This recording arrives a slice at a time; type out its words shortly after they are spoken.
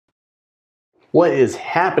What is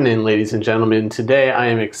happening, ladies and gentlemen? Today I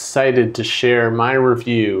am excited to share my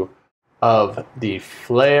review of the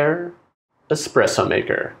Flair espresso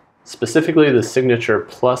maker, specifically the Signature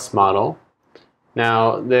Plus model.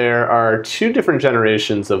 Now, there are two different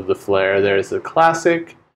generations of the Flair. There's the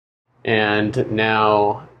Classic and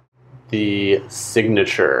now the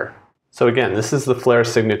Signature. So again, this is the Flair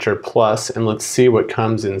Signature Plus, and let's see what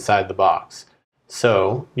comes inside the box.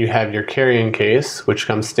 So you have your carrying case, which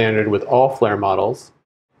comes standard with all Flair models.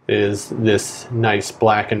 It is this nice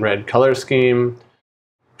black and red color scheme,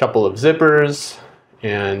 a couple of zippers,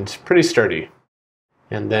 and pretty sturdy.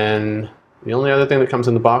 And then the only other thing that comes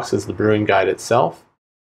in the box is the brewing guide itself.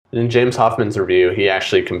 And in James Hoffman's review, he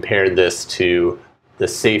actually compared this to the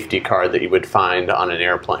safety card that you would find on an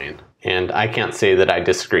airplane. And I can't say that I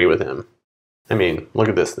disagree with him. I mean, look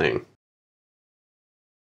at this thing.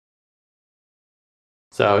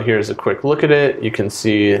 So here's a quick look at it. You can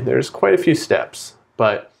see there's quite a few steps,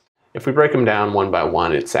 but if we break them down one by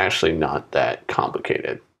one, it's actually not that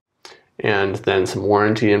complicated. And then some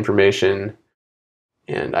warranty information,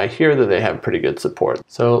 and I hear that they have pretty good support.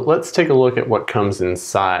 So let's take a look at what comes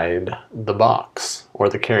inside the box, or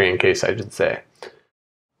the carrying case, I should say.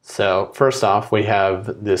 So first off, we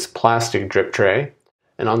have this plastic drip tray,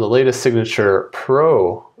 and on the latest Signature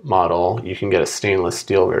Pro model, you can get a stainless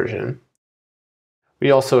steel version. We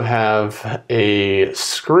also have a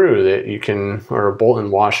screw that you can, or a bolt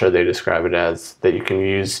and washer they describe it as, that you can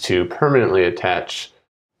use to permanently attach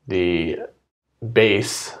the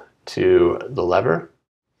base to the lever.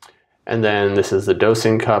 And then this is the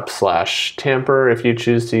dosing cup / tamper if you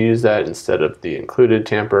choose to use that instead of the included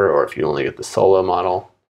tamper, or if you only get the solo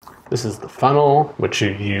model. This is the funnel, which you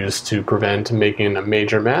use to prevent making a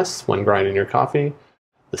major mess when grinding your coffee.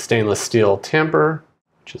 The stainless steel tamper,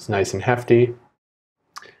 which is nice and hefty.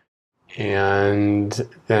 And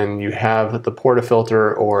then you have the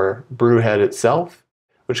portafilter or brew head itself,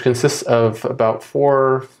 which consists of about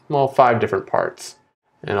 5 different parts.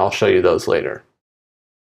 And I'll show you those later.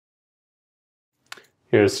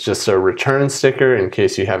 Here's just a return sticker in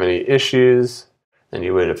case you have any issues, and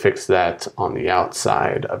you would affix that on the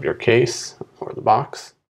outside of your case or the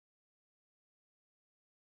box.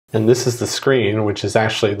 And this is the screen, which is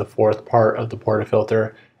actually the 4th part of the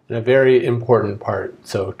portafilter, and a very important part,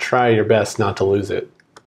 so try your best not to lose it.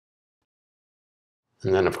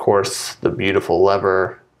 And then of course the beautiful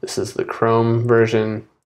lever. This is the chrome version.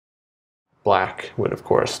 Black would of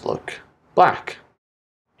course look black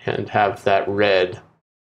and have that red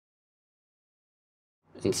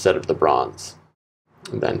instead of the bronze.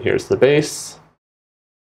 And then here's the base,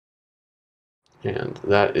 and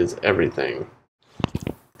that is everything.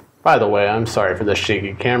 By the way, I'm sorry for the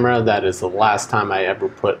shaky camera. That is the last time I ever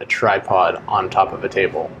put a tripod on top of a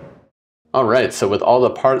table. Alright, so with all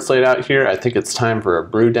the parts laid out here, I think it's time for a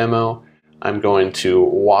brew demo. I'm going to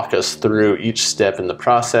walk us through each step in the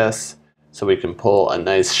process so we can pull a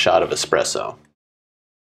nice shot of espresso.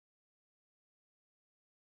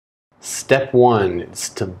 Step 1 is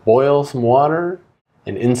to boil some water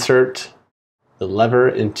and insert the lever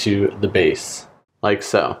into the base, like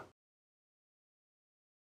so.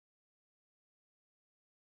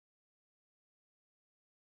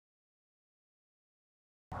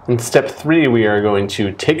 In step 3, we are going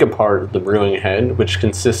to take apart the brewing head, which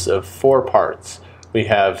consists of 4 parts. We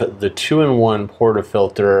have the 2-in-1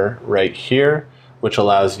 portafilter right here, which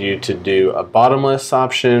allows you to do a bottomless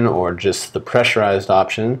option or just the pressurized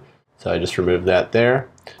option. So I just removed that there.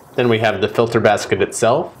 Then we have the filter basket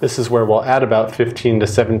itself. This is where we'll add about 15 to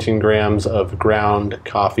 17 grams of ground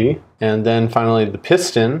coffee. And then finally the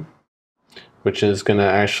piston, which is going to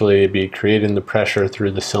actually be creating the pressure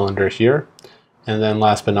through the cylinder here. And then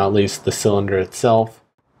last but not least, the cylinder itself,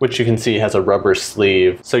 which you can see has a rubber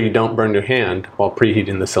sleeve so you don't burn your hand while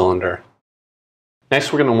preheating the cylinder.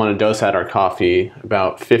 Next, we're going to want to dose out our coffee,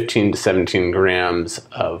 about 15 to 17 grams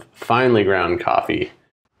of finely ground coffee.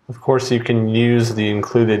 Of course, you can use the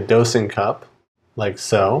included dosing cup, like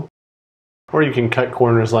so, or you can cut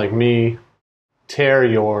corners like me, tear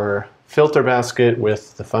your filter basket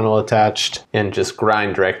with the funnel attached, and just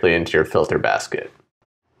grind directly into your filter basket.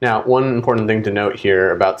 Now, one important thing to note here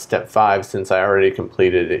about step 5, since I already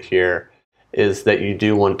completed it here, is that you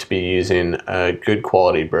do want to be using a good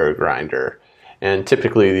quality burr grinder. And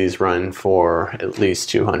typically these run for at least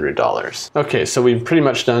 $200. Okay, so we've pretty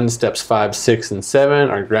much done steps 5, 6, and 7.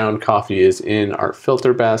 Our ground coffee is in our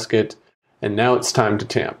filter basket, and now it's time to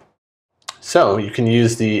tamp. So you can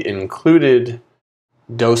use the included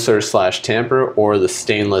doser / tamper or the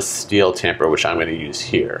stainless steel tamper, which I'm going to use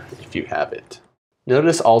here if you have it.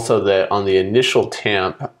 Notice also that on the initial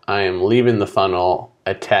tamp, I am leaving the funnel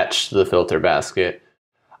attached to the filter basket.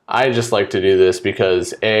 I just like to do this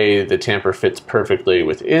because A, the tamper fits perfectly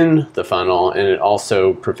within the funnel, and it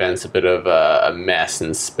also prevents a bit of a mess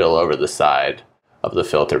and spill over the side of the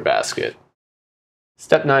filter basket.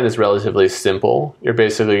 Step 9 is relatively simple. You're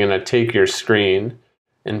basically going to take your screen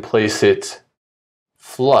and place it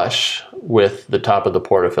flush with the top of the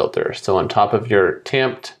portafilter. So on top of your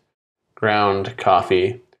tamped ground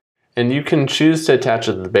coffee. And you can choose to attach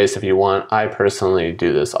it to the base if you want. I personally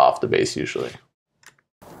do this off the base usually.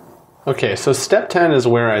 Okay, so step 10 is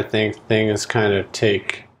where I think things kind of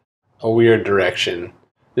take a weird direction.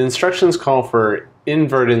 The instructions call for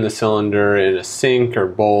inverting the cylinder in a sink or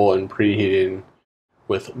bowl and preheating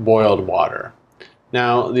with boiled water.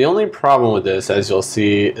 Now, the only problem with this, as you'll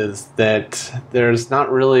see, is that there's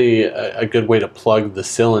not really a good way to plug the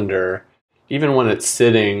cylinder, even when it's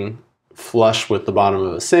sitting flush with the bottom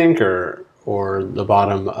of a sink or the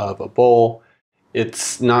bottom of a bowl.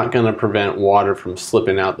 It's not going to prevent water from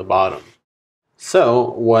slipping out the bottom.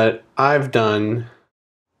 So what I've done,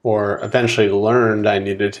 or eventually learned I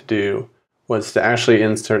needed to do, was to actually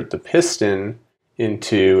insert the piston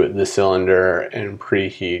into the cylinder and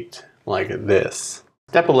preheat like this.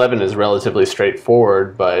 Step 11 is relatively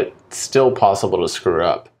straightforward, but still possible to screw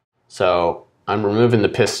up. So I'm removing the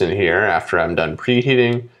piston here after I'm done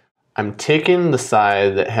preheating. I'm taking the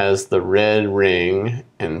side that has the red ring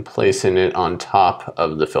and placing it on top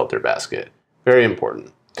of the filter basket. Very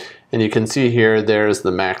important. And you can see here, there's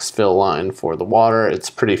the max fill line for the water. It's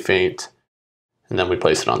pretty faint. And then we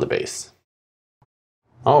place it on the base.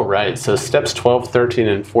 All right, so steps 12, 13,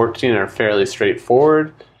 and 14 are fairly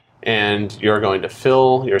straightforward. And you're going to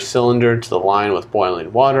fill your cylinder to the line with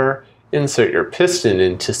boiling water, insert your piston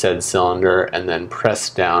into said cylinder, and then press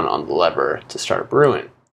down on the lever to start brewing.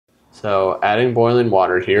 So adding boiling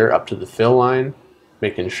water here up to the fill line,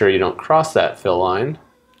 making sure you don't cross that fill line.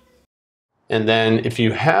 And then if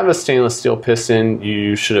you have a stainless steel piston,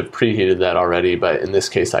 you should have preheated that already, but in this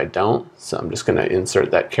case I don't. So I'm just going to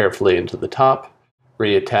insert that carefully into the top,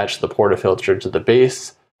 reattach the portafilter to the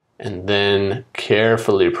base, and then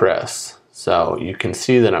carefully press. So you can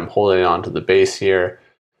see that I'm holding on to the base here,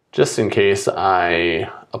 just in case I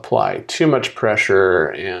apply too much pressure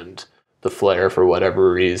and the Flair, for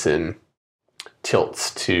whatever reason,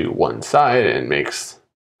 tilts to one side and makes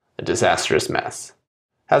a disastrous mess.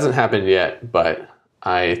 Hasn't happened yet, but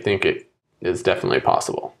I think it is definitely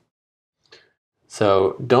possible.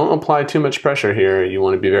 So don't apply too much pressure here. You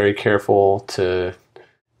want to be very careful to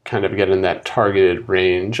kind of get in that targeted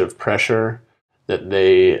range of pressure that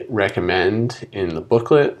they recommend in the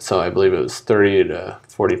booklet. So I believe it was 30 to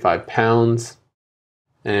 45 pounds.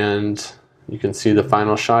 And you can see the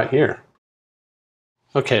final shot here.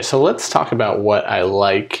 Okay, so let's talk about what I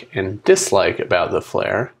like and dislike about the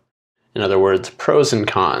Flair. In other words, pros and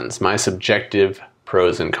cons, my subjective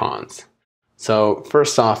pros and cons. So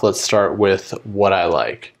first off, let's start with what I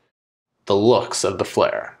like. The looks of the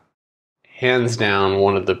Flair. Hands down,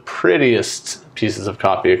 one of the prettiest pieces of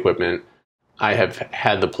coffee equipment I have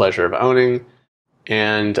had the pleasure of owning.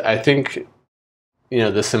 And I think,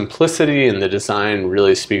 the simplicity and the design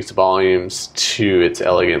really speaks volumes to its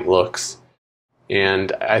elegant looks.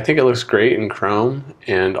 And I think it looks great in chrome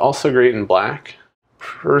and also great in black.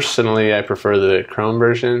 Personally, I prefer the chrome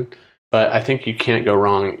version, but I think you can't go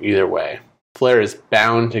wrong either way. Flair is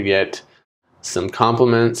bound to get some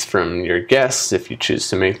compliments from your guests if you choose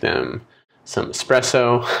to make them some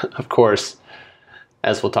espresso. Of course,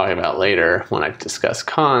 as we'll talk about later when I discuss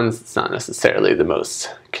cons, it's not necessarily the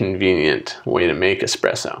most convenient way to make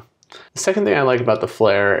espresso. The second thing I like about the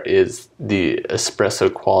Flair is the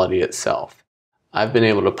espresso quality itself. I've been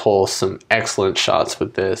able to pull some excellent shots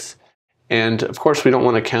with this. And of course, we don't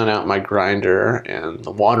want to count out my grinder and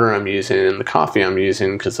the water I'm using and the coffee I'm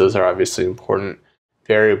using, because those are obviously important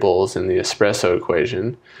variables in the espresso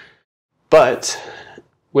equation. But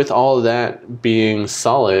with all of that being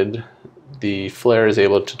solid, the Flair is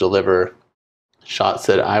able to deliver shots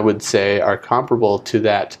that I would say are comparable to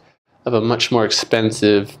that of a much more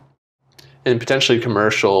expensive and potentially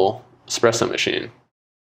commercial espresso machine.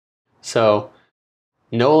 So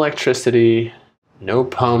no electricity, no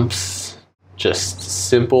pumps, just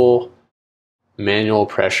simple manual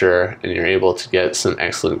pressure, and you're able to get some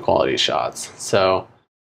excellent quality shots. So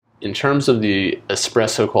in terms of the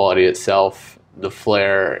espresso quality itself, the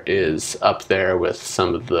Flair is up there with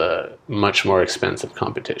some of the much more expensive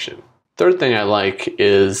competition. Third thing I like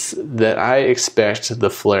is that I expect the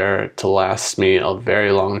Flair to last me a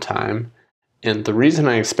very long time. And the reason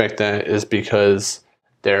I expect that is because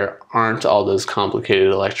there aren't all those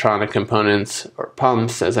complicated electronic components or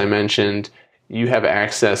pumps, as I mentioned, you have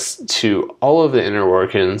access to all of the inner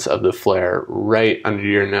workings of the Flair right under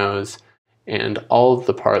your nose, and all of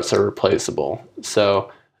the parts are replaceable. So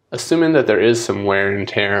assuming that there is some wear and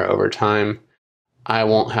tear over time, I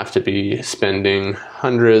won't have to be spending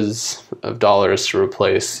hundreds of dollars to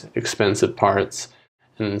replace expensive parts,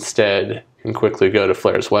 and instead can quickly go to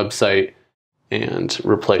Flair's website and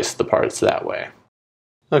replace the parts that way.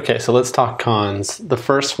 Okay, so let's talk cons. The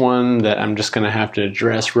first one that I'm just going to have to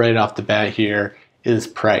address right off the bat here is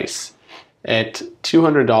price. At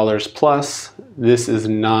 $200 plus, this is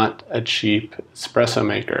not a cheap espresso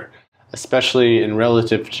maker, especially in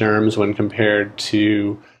relative terms when compared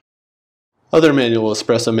to other manual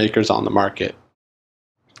espresso makers on the market.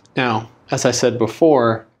 Now, as I said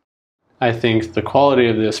before, I think the quality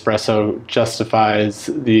of the espresso justifies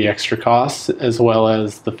the extra costs, as well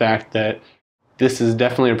as the fact that this is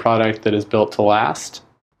definitely a product that is built to last.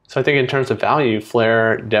 So I think in terms of value,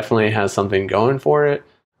 Flair definitely has something going for it,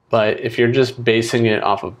 but if you're just basing it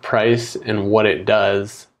off of price and what it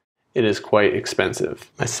does, it is quite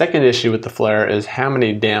expensive. My second issue with the Flair is how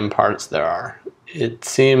many damn parts there are. It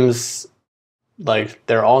seems like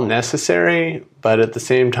they're all necessary, but at the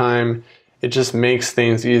same time, it just makes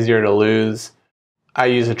things easier to lose. I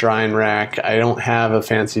use a drying rack. I don't have a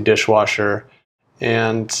fancy dishwasher,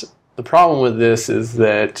 and the problem with this is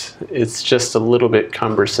that it's just a little bit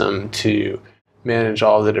cumbersome to manage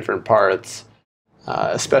all the different parts,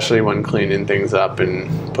 especially when cleaning things up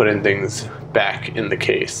and putting things back in the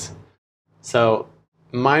case. So,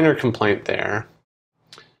 minor complaint there.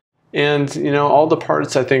 And, you know, all the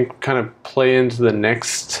parts I think kind of play into the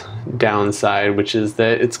next downside, which is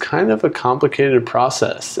that it's kind of a complicated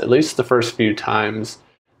process, at least the first few times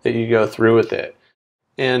that you go through with it.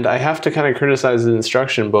 And I have to kind of criticize the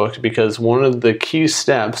instruction book because one of the key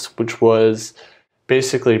steps, which was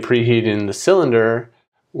basically preheating the cylinder,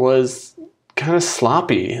 was kind of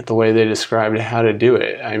sloppy the way they described how to do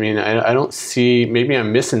it. I mean, I don't see, maybe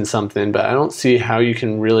I'm missing something, but I don't see how you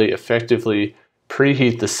can really effectively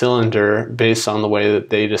preheat the cylinder based on the way that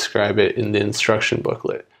they describe it in the instruction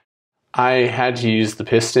booklet. I had to use the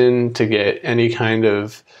piston to get any kind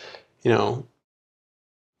of, you know,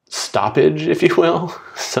 stoppage, if you will.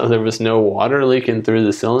 So there was no water leaking through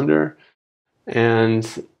the cylinder,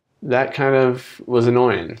 and that kind of was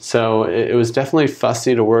annoying. So it was definitely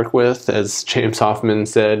fussy to work with, as James Hoffman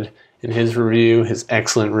said in his review, his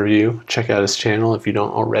excellent review. Check out his channel if you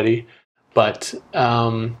don't already. But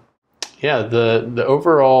yeah, the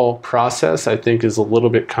overall process I think is a little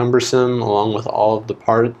bit cumbersome along with all of the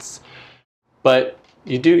parts, but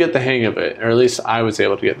you do get the hang of it, or at least I was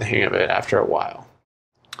able to get the hang of it after a while.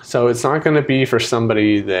 So it's not going to be for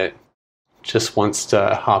somebody that just wants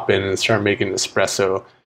to hop in and start making espresso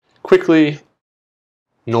quickly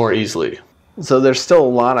nor easily. So there's still a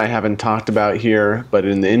lot I haven't talked about here, but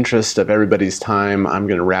in the interest of everybody's time, I'm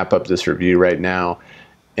going to wrap up this review right now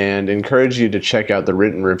and encourage you to check out the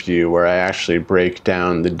written review where I actually break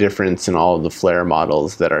down the difference in all of the Flair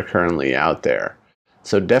models that are currently out there.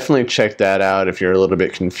 So definitely check that out if you're a little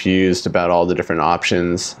bit confused about all the different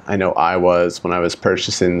options. I know I was when I was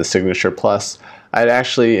purchasing the Signature Plus. I'd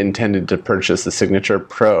actually intended to purchase the Signature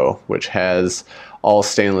Pro, which has all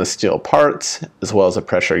stainless steel parts as well as a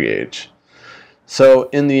pressure gauge. So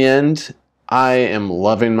in the end, I am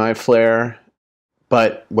loving my Flair,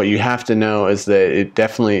 but what you have to know is that it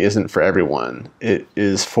definitely isn't for everyone. It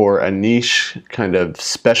is for a niche kind of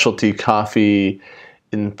specialty coffee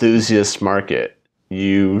enthusiast market.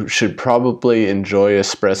 You should probably enjoy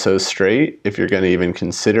espresso straight if you're going to even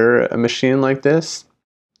consider a machine like this.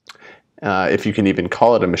 If you can even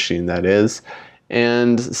call it a machine, that is.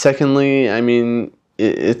 And secondly, I mean,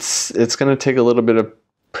 it's going to take a little bit of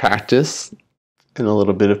practice and a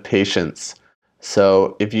little bit of patience.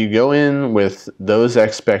 So if you go in with those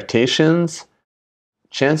expectations,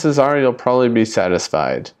 chances are you'll probably be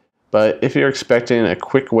satisfied. But if you're expecting a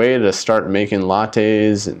quick way to start making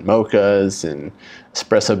lattes and mochas and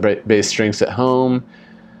espresso-based drinks at home,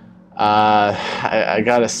 I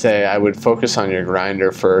gotta say I would focus on your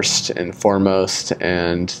grinder first and foremost,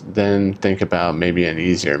 and then think about maybe an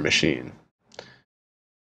easier machine.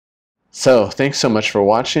 So thanks so much for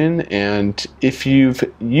watching, and if you've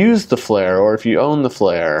used the Flair or if you own the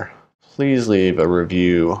Flair, please leave a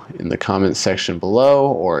review in the comments section below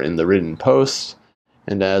or in the written post.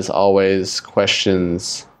 And as always,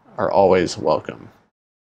 questions are always welcome.